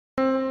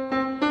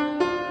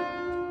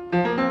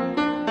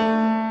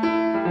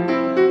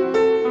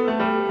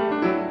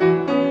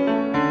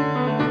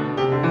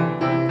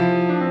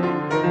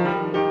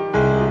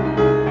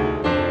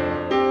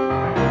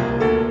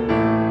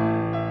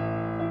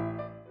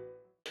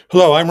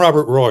Hello, I'm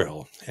Robert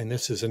Royal, and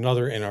this is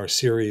another in our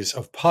series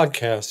of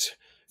podcasts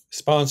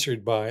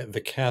sponsored by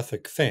The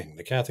Catholic Thing.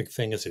 The Catholic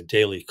Thing is a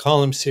daily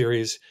column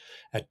series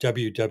at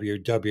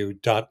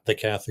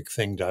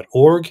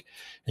www.thecatholicthing.org,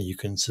 and you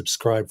can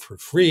subscribe for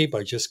free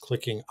by just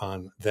clicking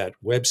on that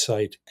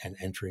website and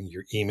entering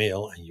your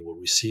email, and you will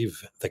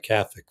receive The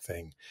Catholic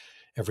Thing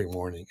every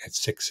morning at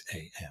 6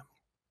 a.m.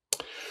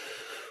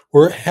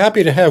 We're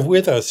happy to have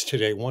with us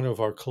today one of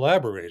our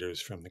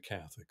collaborators from the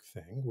Catholic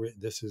Thing. We're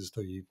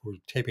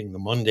taping the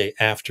Monday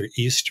after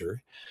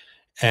Easter,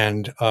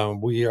 and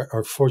we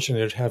are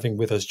fortunate having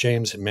with us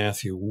James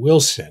Matthew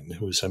Wilson,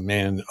 who is a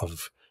man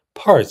of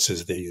parts,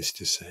 as they used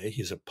to say.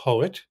 He's a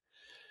poet,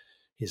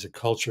 he's a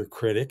culture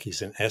critic,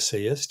 he's an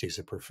essayist, he's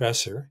a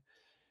professor,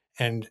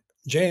 and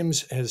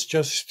James has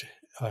just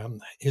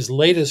his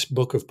latest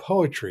book of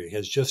poetry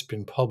has just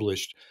been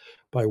published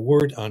by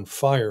Word on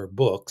Fire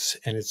Books,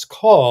 and it's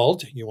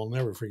called, you will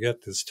never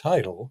forget this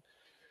title,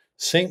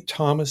 St.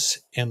 Thomas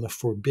and the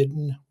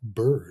Forbidden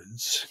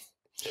Birds.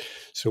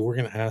 So we're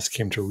going to ask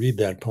him to read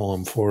that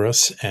poem for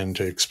us and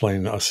to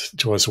explain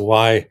to us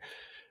why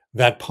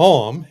that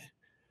poem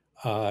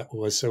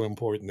was so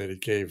important that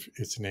it gave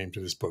its name to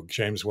this book.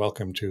 James,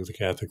 welcome to the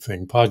Catholic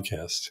Thing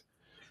podcast.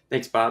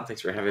 Thanks, Bob.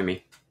 Thanks for having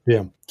me.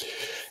 Yeah.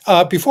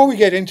 Before we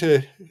get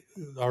into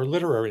our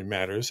literary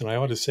matters, and I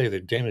ought to say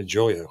that Dana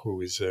Gioia,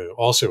 who is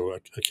also a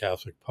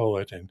Catholic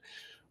poet and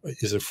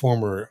is a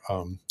former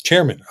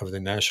chairman of the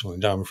National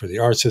Endowment for the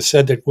Arts, has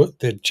said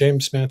that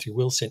James Matthew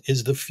Wilson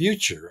is the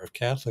future of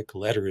Catholic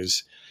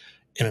letters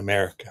in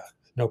America.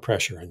 No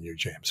pressure on you,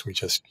 James. We're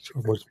just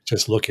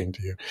looking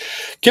to you.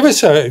 Give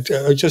us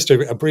just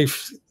a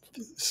brief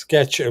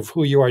sketch of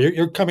who you are.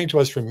 You're coming to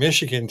us from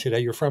Michigan today.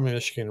 You're from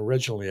Michigan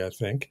originally, I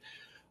think.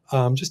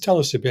 Just tell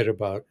us a bit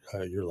about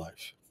your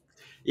life.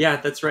 Yeah,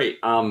 that's right.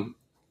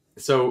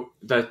 So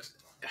that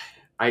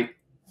I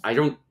I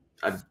don't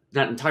I'm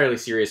not entirely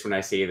serious when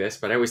I say this,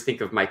 but I always think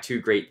of my two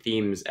great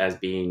themes as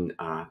being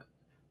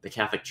the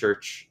Catholic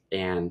Church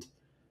and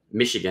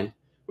Michigan,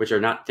 which are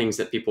not things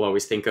that people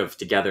always think of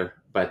together.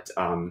 But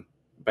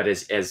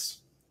as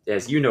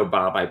you know,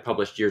 Bob, I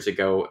published years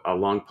ago a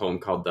long poem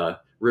called "The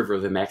River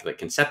of the Immaculate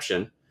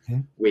Conception," Hmm?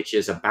 which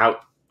is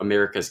about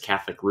America's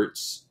Catholic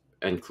roots,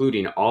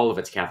 including all of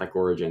its Catholic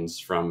origins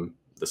from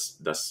the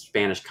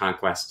Spanish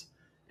conquest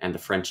and the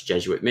French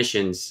Jesuit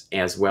missions,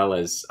 as well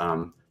as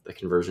the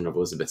conversion of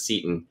Elizabeth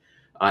Seton.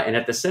 And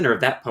at the center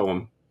of that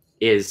poem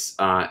is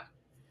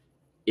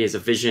is a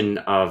vision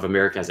of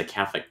America as a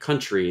Catholic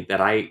country that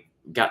I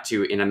got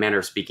to, in a manner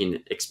of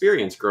speaking,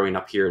 experience growing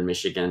up here in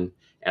Michigan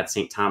at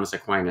St. Thomas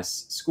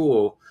Aquinas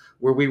School,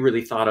 where we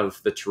really thought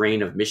of the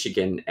terrain of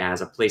Michigan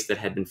as a place that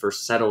had been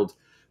first settled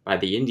by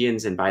the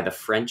Indians and by the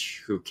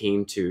French who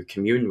came to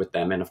commune with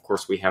them. And of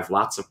course, we have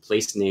lots of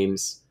place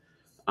names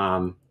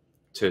to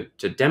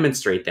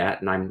demonstrate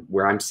that. And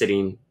where I'm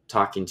sitting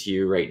talking to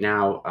you right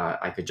now,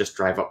 I could just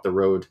drive up the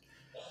road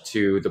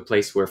to the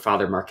place where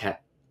Father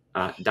Marquette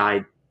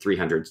died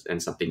 300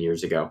 and something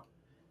years ago.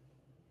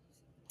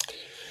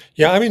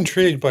 Yeah, I'm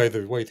intrigued by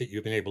the way that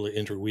you've been able to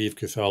interweave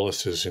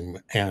Catholicism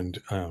and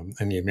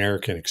the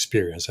American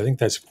experience. I think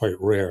that's quite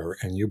rare,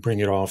 and you bring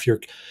it off. You're,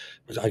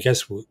 I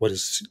guess, what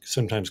is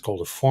sometimes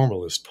called a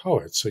formalist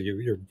poet. So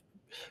your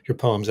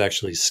poems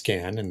actually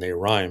scan and they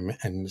rhyme,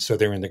 and so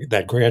they're in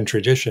that grand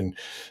tradition.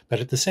 But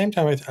at the same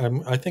time,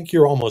 I think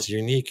you're almost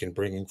unique in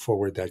bringing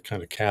forward that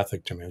kind of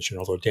Catholic dimension.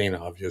 Although Dana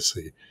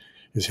obviously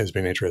has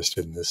been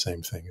interested in the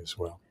same thing as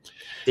well.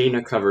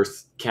 Dana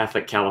covers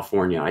Catholic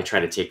California. I try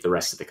to take the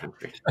rest of the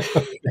country.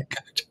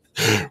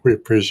 We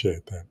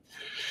appreciate that.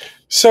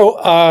 So,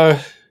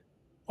 why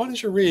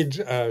don't you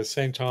read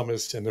St.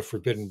 Thomas and the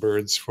Forbidden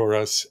Birds for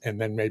us, and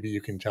then maybe you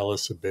can tell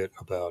us a bit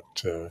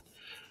about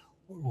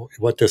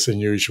what this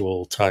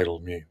unusual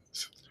title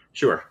means.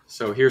 Sure.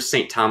 So here's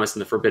St. Thomas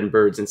and the Forbidden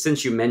Birds. And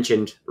since you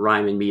mentioned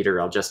rhyme and meter,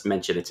 I'll just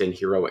mention it's in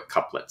heroic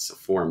couplets, a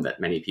form that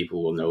many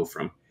people will know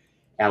from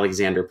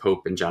Alexander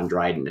Pope and John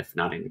Dryden, if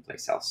not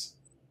anyplace else.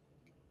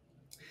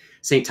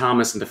 St.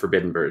 Thomas and the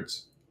Forbidden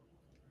Birds.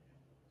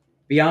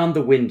 Beyond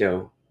the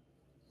window,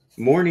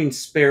 morning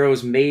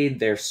sparrows made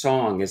their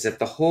song as if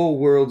the whole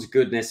world's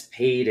goodness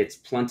paid its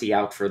plenty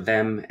out for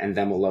them and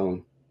them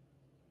alone.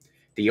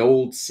 The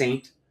old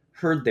saint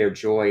heard their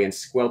joy and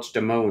squelched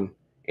a moan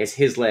as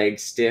his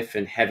legs, stiff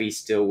and heavy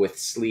still with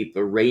sleep,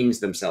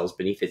 arranged themselves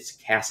beneath its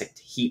cassocked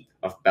heap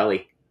of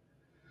belly.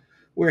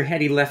 Where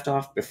had he left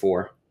off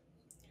before?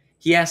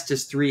 He asked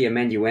his three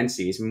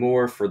amanuenses,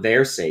 more for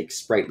their sake,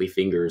 sprightly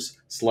fingers,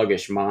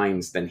 sluggish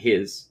minds than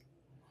his.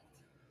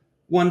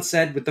 One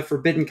said with the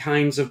forbidden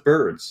kinds of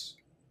birds,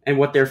 and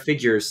what their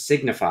figures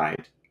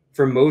signified,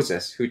 for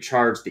Moses, who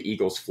charged the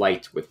eagle's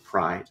flight with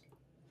pride.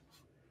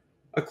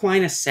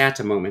 Aquinas sat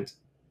a moment,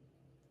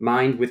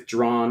 mind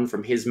withdrawn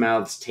from his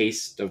mouth's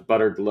taste of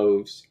buttered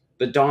loaves,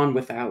 the dawn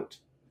without,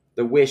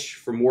 the wish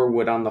for more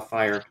wood on the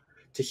fire,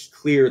 to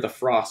clear the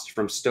frost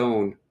from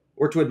stone,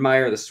 or to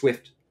admire the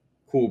swift,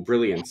 cool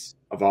brilliance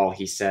of all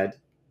he said,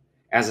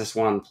 as a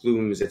swan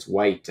plumes its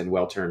white and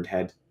well-turned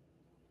head.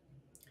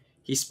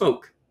 He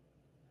spoke.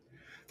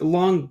 The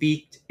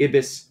long-beaked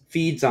ibis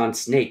feeds on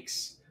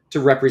snakes to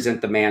represent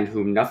the man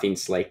whom nothing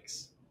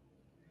slakes.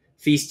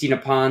 Feasting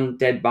upon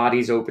dead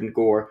bodies' open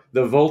gore,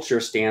 the vulture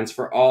stands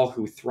for all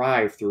who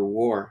thrive through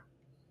war.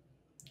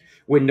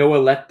 When Noah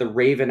let the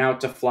raven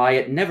out to fly,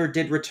 it never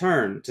did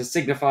return, to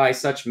signify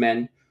such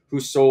men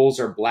whose souls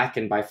are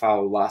blackened by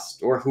foul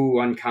lust, or who,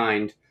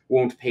 unkind,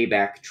 won't pay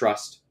back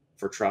trust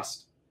for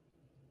trust.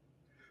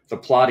 The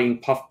plodding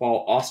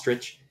puffball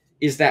ostrich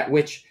is that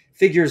which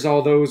figures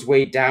all those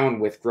weighed down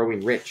with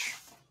growing rich,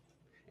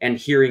 and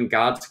hearing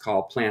God's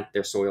call plant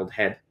their soiled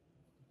head.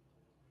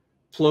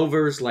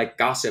 Plovers like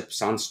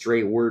gossips on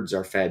stray words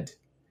are fed,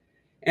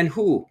 and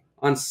who,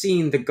 on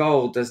seeing the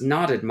gull, does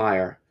not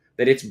admire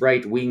that its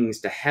bright wings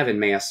to heaven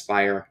may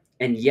aspire,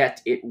 and yet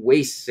it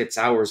wastes its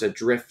hours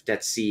adrift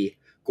at sea,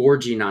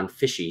 gorging on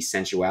fishy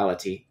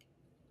sensuality.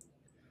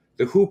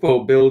 The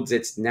hoopoe builds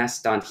its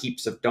nest on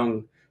heaps of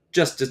dung,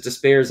 just as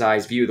despair's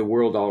eyes view the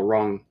world all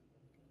wrong.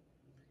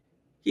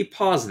 He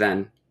paused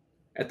then,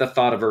 at the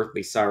thought of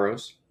earthly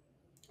sorrows,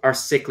 our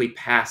sickly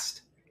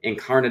past,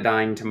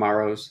 incarnadine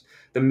tomorrows,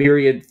 the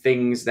myriad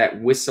things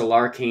that whistle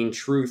arcane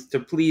truth to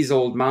please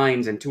old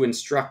minds and to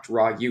instruct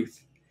raw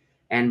youth,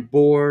 and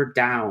bore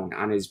down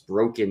on his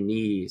broken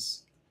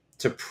knees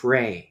to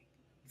pray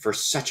for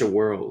such a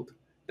world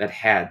that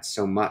had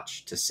so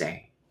much to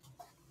say.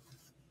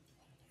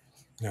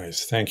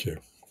 Nice, thank you.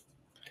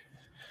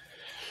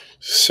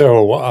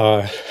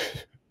 So,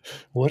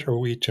 what are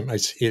we to?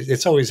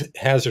 It's always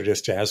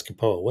hazardous to ask a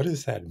poet, what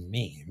does that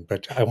mean?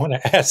 But I want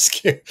to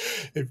ask you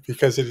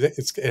because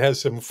it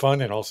has some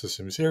fun and also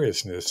some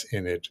seriousness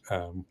in it.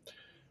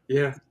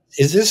 Yeah.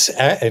 Is this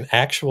an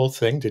actual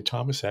thing? Did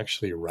Thomas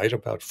actually write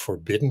about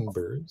forbidden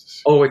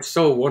birds? Oh, it's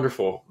so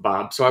wonderful,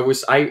 Bob. So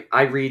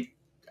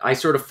I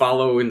sort of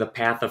follow in the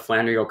path of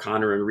Flannery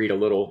O'Connor and read a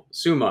little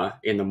Summa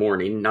in the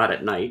morning, not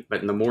at night,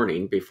 but in the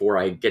morning before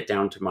I get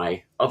down to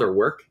my other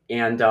work.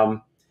 And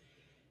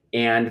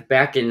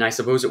back in, I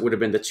suppose it would have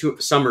been the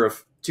summer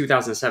of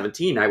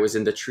 2017, I was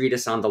in the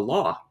treatise on the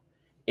law.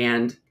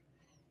 And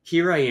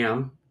here I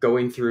am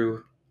going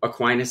through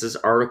Aquinas's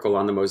articles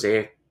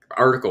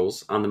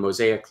on the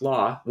Mosaic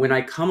Law when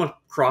I come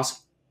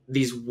across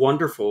these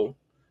wonderful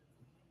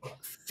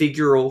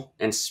figural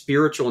and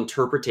spiritual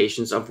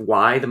interpretations of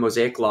why the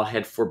Mosaic Law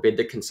had forbid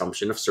the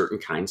consumption of certain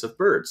kinds of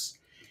birds.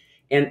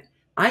 And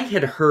I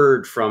had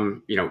heard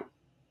from,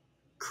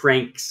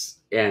 cranks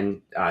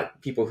and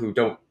people who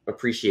don't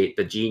appreciate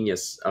the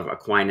genius of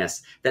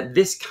Aquinas that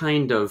this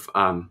kind of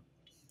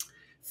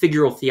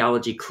figural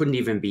theology couldn't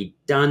even be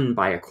done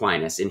by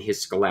Aquinas in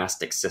his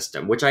scholastic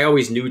system, which I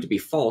always knew to be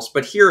false,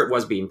 but here it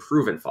was being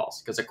proven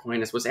false because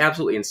Aquinas was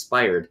absolutely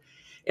inspired.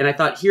 And I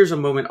thought, here's a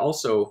moment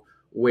also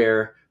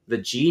where the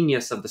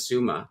genius of the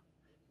Summa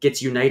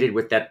gets united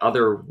with that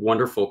other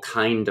wonderful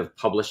kind of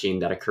publishing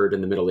that occurred in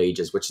the Middle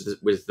Ages, which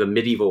was the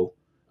medieval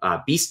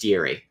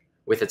bestiary,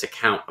 with its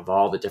account of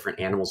all the different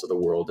animals of the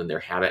world and their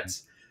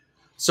habits.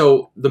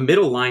 So the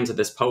middle lines of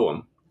this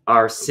poem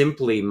are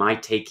simply my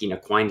taking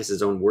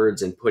Aquinas' own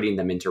words and putting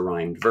them into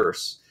rhymed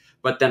verse.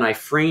 But then I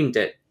framed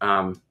it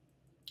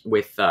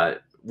with,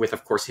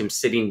 of course, him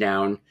sitting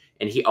down,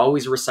 and he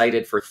always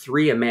recited for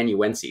 3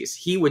 amanuenses.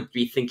 He would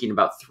be thinking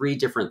about 3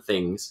 different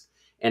things,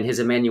 and his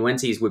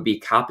amanuenses would be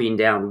copying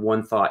down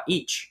 1 thought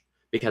each,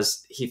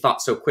 because he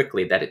thought so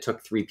quickly that it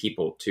took 3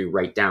 people to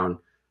write down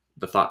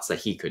the thoughts that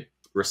he could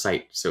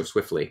recite so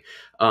swiftly.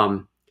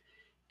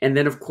 And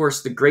then, of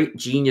course, the great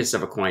genius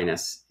of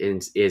Aquinas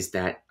is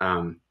that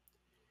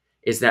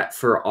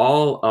for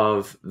all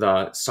of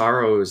the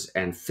sorrows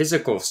and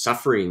physical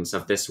sufferings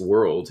of this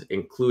world,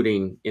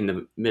 including in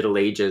the Middle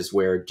Ages,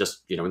 where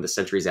just, in the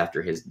centuries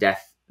after his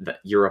death, that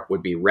Europe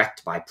would be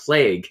wrecked by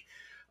plague,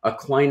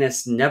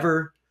 Aquinas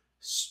never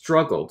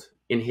struggled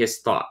in his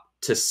thought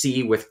to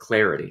see with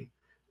clarity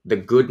the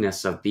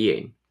goodness of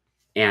being,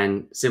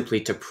 and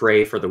simply to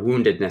pray for the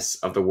woundedness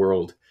of the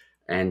world,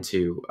 and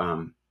to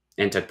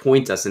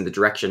point us in the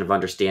direction of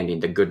understanding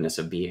the goodness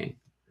of being.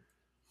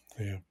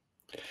 Yeah.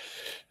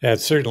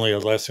 That's certainly a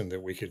lesson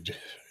that we could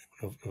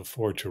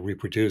afford to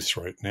reproduce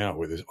right now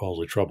with all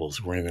the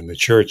troubles we're in the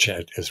church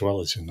as well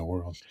as in the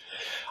world.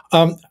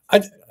 I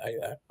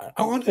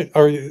want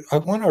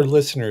our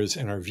listeners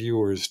and our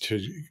viewers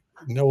to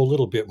know a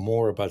little bit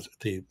more about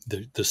the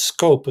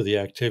scope of the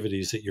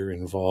activities that you're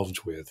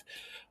involved with.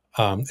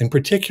 In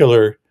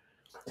particular,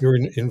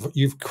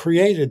 you've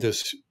created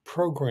this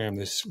program,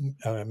 this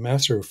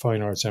Master of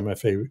Fine Arts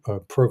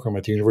MFA program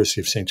at the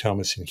University of St.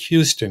 Thomas in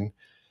Houston,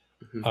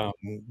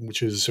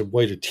 which is a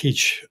way to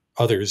teach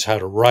others how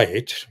to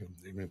write,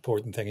 an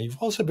important thing. And you've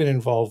also been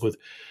involved with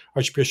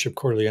Archbishop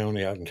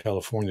Corleone out in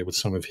California with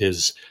some of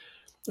his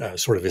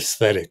sort of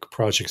aesthetic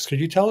projects. Could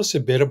you tell us a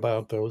bit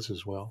about those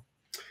as well?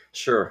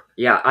 Sure.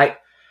 Yeah,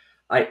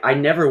 I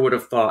never would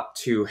have thought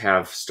to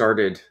have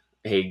started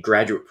a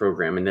graduate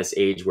program in this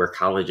age where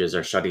colleges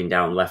are shutting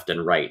down left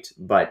and right,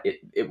 but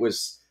it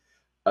was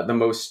the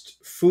most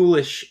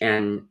foolish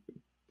and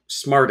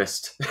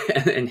smartest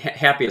and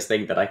happiest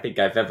thing that I think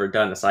I've ever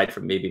done, aside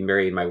from maybe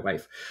marrying my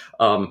wife,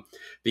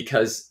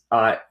 because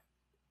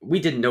we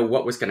didn't know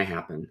what was going to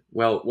happen.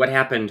 Well, what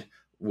happened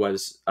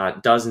was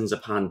dozens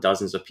upon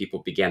dozens of people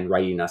began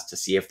writing us to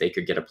see if they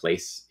could get a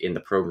place in the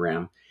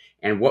program.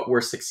 And what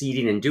we're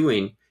succeeding in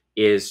doing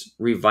is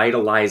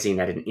revitalizing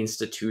at an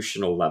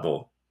institutional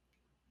level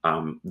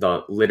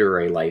the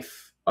literary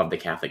life of the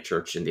Catholic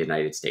Church in the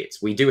United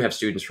States. We do have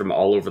students from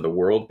all over the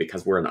world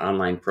because we're an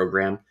online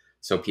program.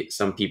 So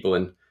some people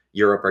in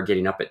Europe are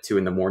getting up at 2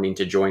 a.m.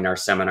 to join our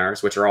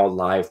seminars, which are all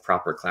live,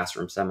 proper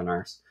classroom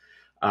seminars.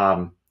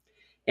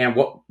 And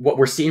what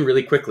we're seeing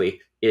really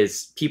quickly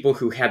is people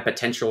who had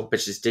potential but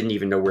just didn't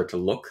even know where to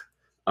look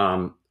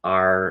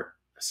are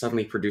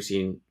suddenly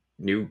producing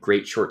new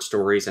great short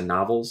stories and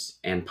novels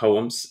and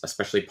poems,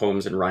 especially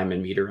poems in rhyme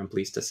and meter, I'm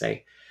pleased to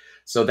say.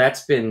 So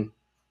that's been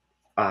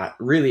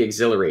really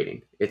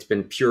exhilarating. It's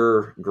been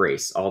pure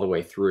grace all the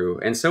way through.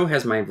 And so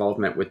has my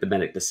involvement with the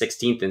Benedict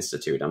XVI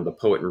Institute. I'm the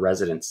poet in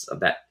residence of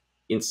that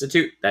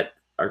institute that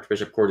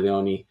Archbishop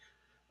Cordileone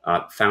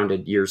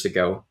founded years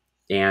ago.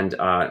 And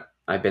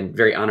I've been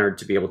very honored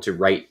to be able to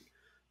write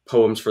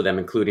poems for them,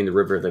 including The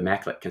River of the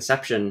Immaculate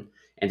Conception,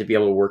 and to be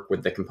able to work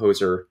with the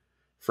composer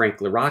Frank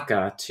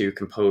LaRocca to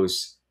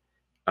compose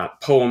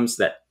poems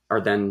that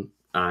are then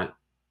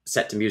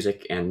set to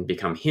music and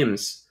become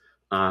hymns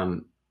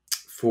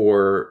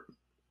for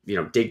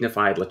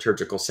dignified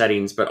liturgical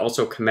settings, but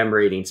also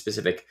commemorating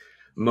specific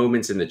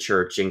moments in the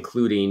church,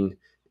 including,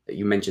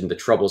 you mentioned, the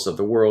troubles of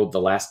the world.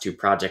 The last 2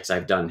 projects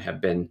I've done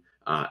have been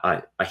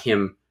a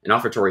hymn, an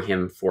offertory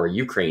hymn for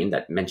Ukraine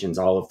that mentions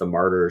all of the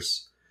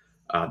martyrs,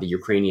 the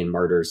Ukrainian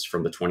martyrs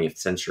from the 20th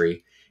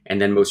century. And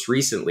then most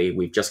recently,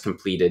 we've just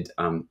completed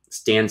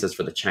stanzas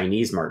for the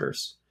Chinese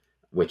martyrs,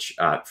 which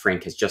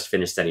Frank has just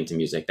finished setting to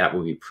music. That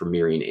will be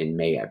premiering in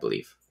May, I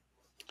believe.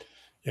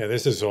 Yeah,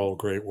 this is all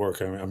great work.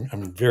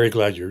 I'm very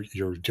glad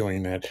you're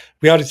doing that.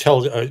 We ought to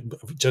tell,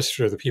 just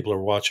for the people who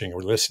are watching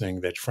or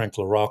listening, that Frank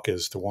LaRocca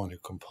is the one who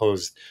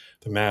composed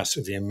the Mass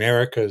of the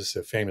Americas,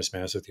 the famous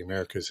Mass of the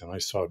Americas, and I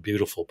saw a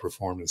beautiful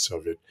performance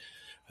of it.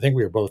 I think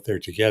we were both there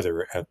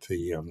together at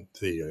the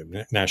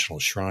National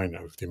Shrine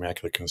of the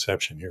Immaculate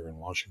Conception here in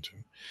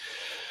Washington.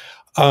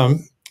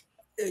 Um,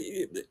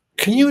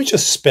 can you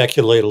just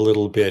speculate a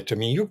little bit? I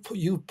mean,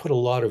 you put a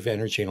lot of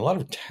energy and a lot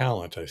of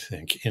talent, I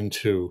think,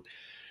 into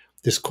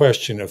this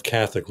question of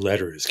Catholic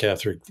letters,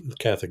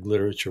 Catholic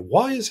literature.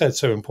 Why is that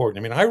so important?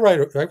 I mean, I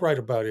write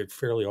about it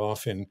fairly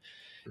often,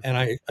 and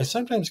I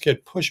sometimes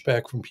get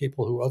pushback from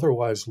people who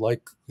otherwise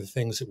like the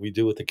things that we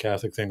do with the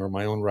Catholic thing, or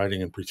my own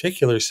writing in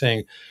particular,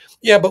 saying,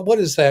 "Yeah, but what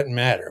does that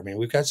matter? I mean,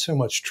 we've got so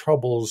many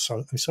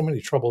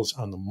troubles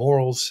on the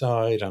moral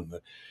side, on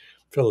the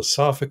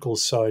philosophical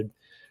side.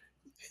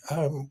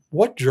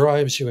 What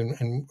drives you,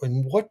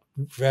 and what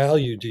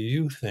value do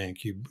you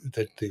think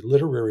that the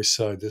literary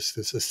side, this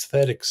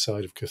aesthetic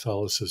side of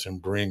Catholicism,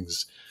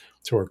 brings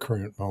to our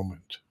current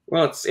moment?"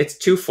 Well, it's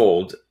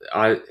twofold.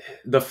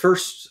 The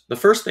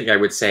first thing I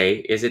would say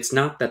is it's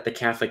not that the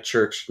Catholic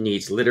Church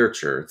needs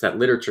literature; it's that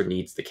literature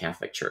needs the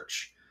Catholic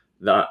Church.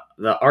 The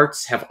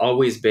arts have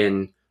always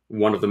been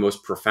one of the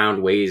most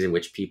profound ways in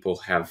which people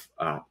have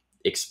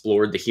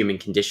explored the human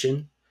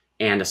condition,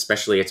 and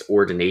especially its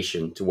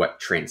ordination to what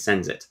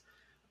transcends it.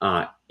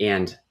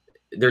 And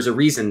there's a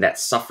reason that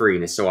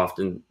suffering is so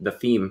often the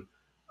theme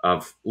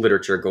of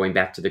literature, going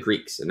back to the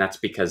Greeks, and that's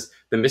because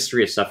the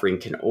mystery of suffering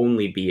can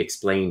only be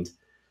explained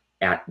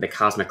at the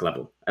cosmic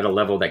level, at a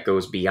level that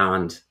goes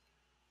beyond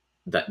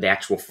the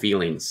actual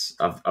feelings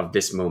of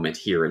this moment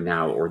here and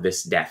now, or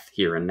this death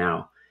here and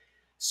now.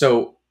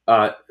 So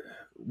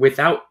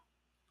without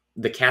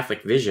the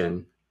Catholic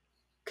vision,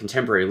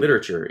 contemporary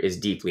literature is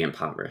deeply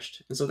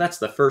impoverished. And so that's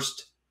the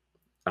first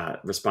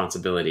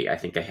responsibility I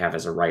think I have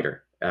as a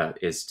writer,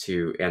 is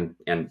to, and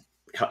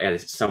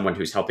as someone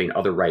who's helping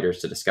other writers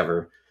to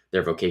discover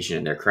their vocation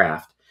and their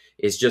craft,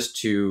 is just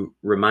to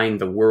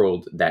remind the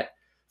world that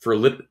for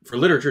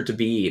literature to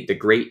be the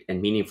great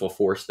and meaningful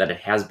force that it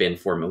has been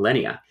for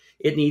millennia,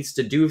 it needs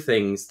to do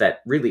things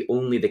that really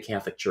only the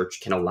Catholic Church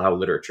can allow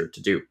literature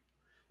to do.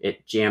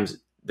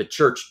 The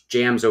Church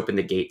jams open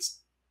the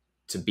gates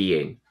to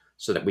being,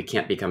 so that we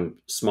can't become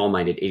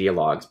small-minded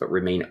ideologues, but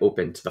remain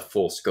open to the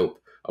full scope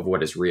of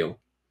what is real.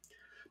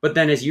 But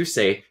then, as you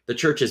say, the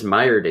Church is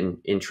mired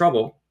in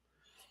trouble.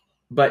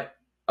 But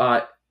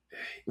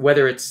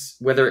whether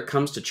it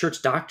comes to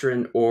church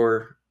doctrine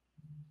or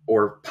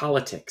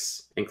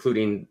politics,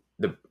 including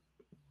the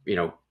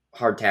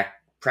hardtack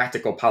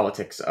practical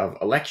politics of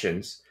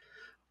elections,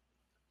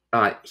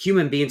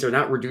 human beings are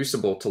not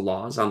reducible to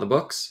laws on the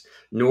books,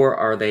 nor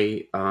are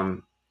they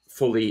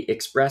fully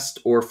expressed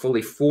or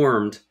fully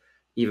formed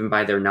even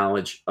by their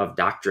knowledge of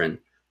doctrine.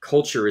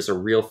 Culture is a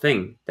real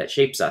thing that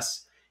shapes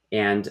us.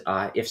 And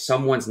if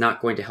someone's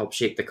not going to help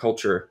shape the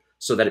culture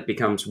so that it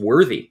becomes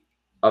worthy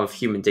of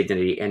human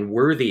dignity and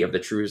worthy of the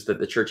truths that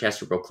the Church has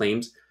to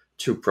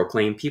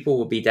proclaim, people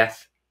will be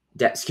deaf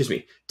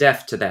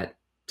to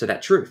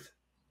that truth.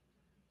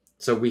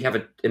 So we have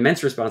an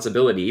immense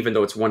responsibility, even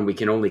though it's one we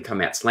can only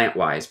come at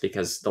slantwise,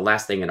 because the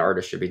last thing an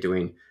artist should be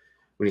doing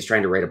when he's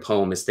trying to write a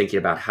poem is thinking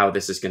about how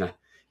this is going to,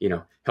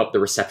 help the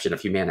reception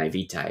of Humanae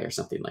Vitae or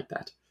something like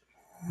that.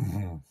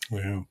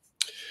 Yeah.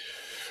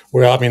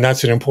 Well, I mean,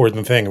 that's an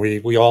important thing.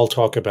 We all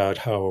talk about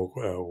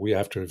how we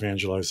have to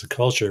evangelize the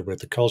culture, but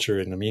the culture,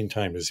 in the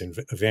meantime, is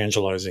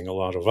evangelizing a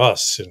lot of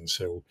us, and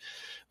so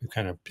we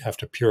kind of have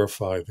to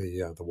purify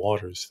the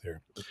waters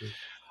there.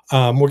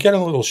 Mhm. We're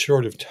getting a little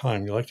short of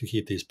time. You like to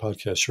keep these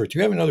podcasts short. Do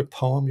you have another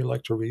poem you'd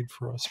like to read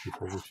for us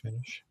before we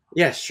finish?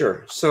 Yeah,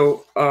 sure.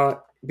 So,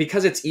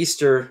 because it's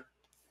Easter,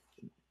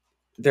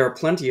 there are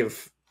plenty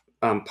of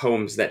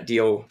poems that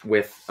deal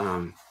with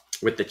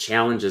the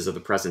challenges of the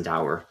present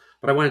hour.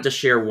 But I wanted to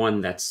share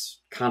one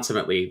that's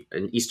consummately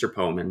an Easter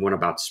poem and one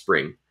about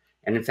spring.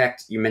 And in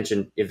fact, you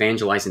mentioned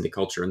evangelizing the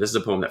culture, and this is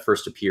a poem that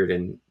first appeared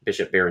in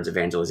Bishop Barron's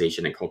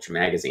Evangelization and Culture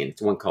magazine.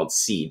 It's one called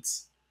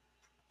Seeds.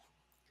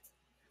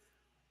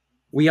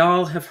 We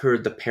all have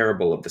heard the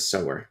parable of the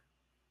sower,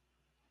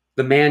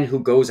 the man who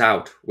goes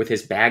out with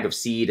his bag of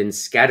seed and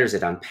scatters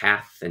it on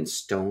path and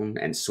stone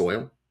and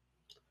soil.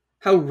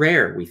 How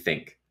rare, we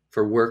think,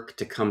 for work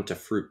to come to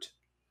fruit,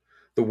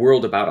 the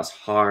world about us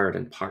hard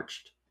and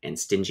parched and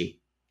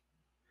stingy.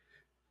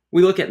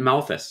 We look at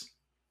Malthus,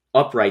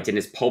 upright in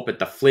his pulpit,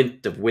 the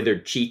flint of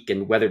withered cheek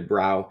and weathered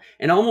brow,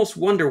 and almost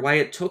wonder why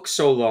it took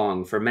so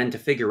long for men to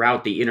figure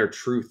out the inner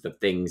truth of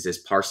things as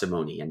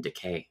parsimony and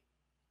decay.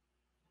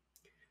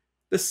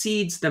 The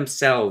seeds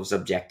themselves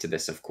object to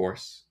this, of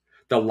course.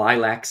 The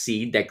lilac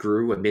seed that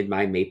grew amid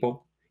my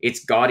maple,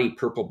 its gaudy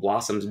purple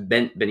blossoms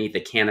bent beneath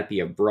a canopy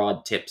of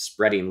broad tipped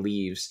spreading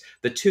leaves,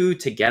 the two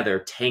together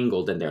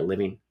tangled in their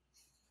living.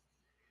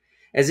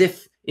 As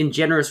if in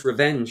generous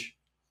revenge,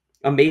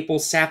 a maple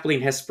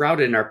sapling has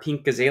sprouted in our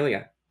pink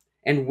azalea,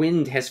 and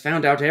wind has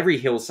found out every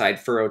hillside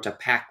furrow to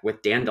pack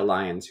with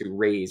dandelions who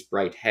raise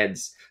bright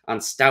heads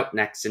on stout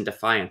necks in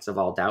defiance of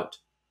all doubt.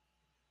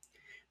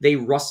 They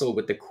rustle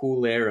with the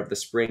cool air of the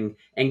spring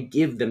and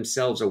give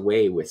themselves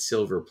away with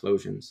silver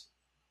plosions.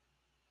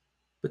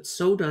 But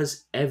so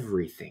does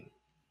everything.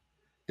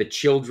 The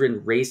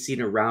children racing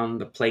around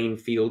the playing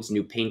field's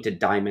new painted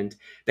diamond,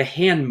 the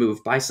hand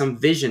moved by some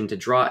vision to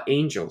draw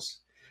angels.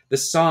 The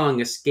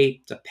song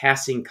escaped a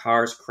passing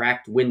car's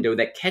cracked window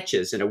that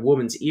catches in a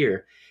woman's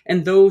ear,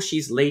 and though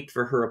she's late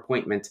for her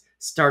appointment,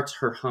 starts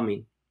her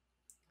humming.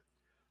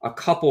 A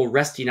couple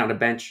resting on a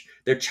bench,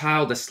 their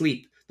child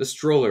asleep, the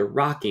stroller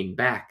rocking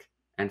back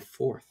and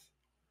forth.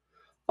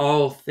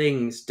 All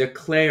things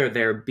declare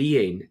their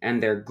being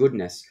and their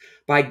goodness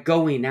by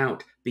going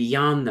out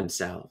beyond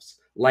themselves,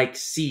 like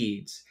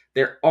seeds,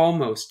 their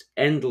almost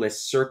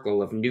endless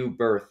circle of new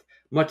birth,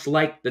 much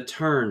like the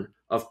turn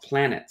of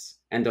planets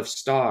and of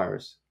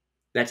stars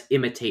that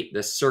imitate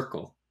the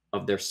circle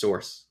of their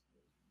source.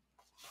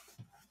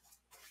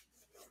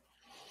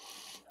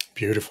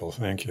 Beautiful.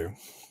 Thank you.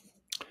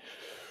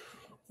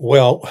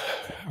 Well,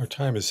 our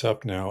time is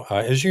up now.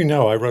 As you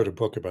know, I wrote a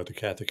book about the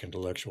Catholic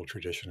intellectual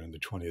tradition in the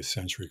 20th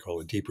century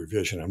called A Deeper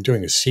Vision. I'm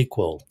doing a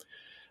sequel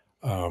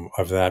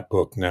of that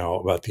book now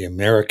about the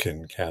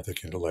American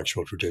Catholic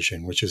intellectual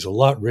tradition, which is a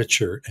lot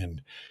richer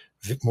and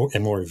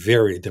more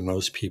varied than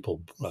most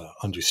people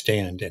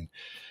understand. And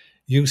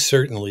you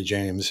certainly,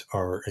 James,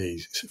 are a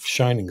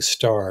shining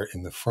star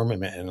in the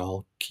firmament, and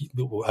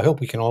I hope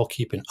we can all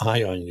keep an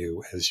eye on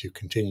you as you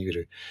continue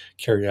to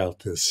carry out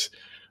this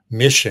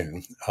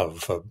mission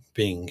of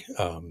being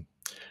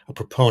a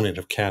proponent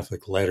of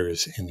Catholic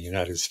letters in the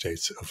United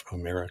States of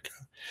America.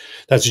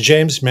 That's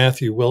James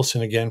Matthew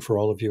Wilson again for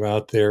all of you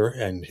out there,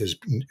 and his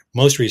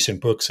most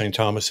recent book, St.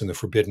 Thomas and the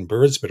Forbidden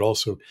Birds, but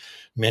also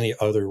many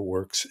other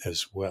works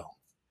as well.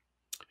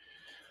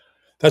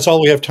 That's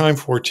all we have time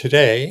for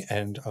today.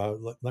 And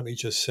let me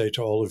just say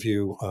to all of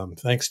you,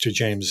 thanks to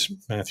James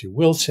Matthew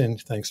Wilson.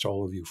 Thanks to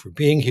all of you for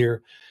being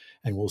here.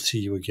 And we'll see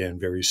you again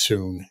very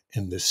soon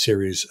in this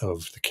series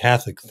of the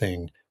Catholic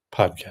Thing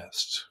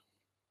podcasts.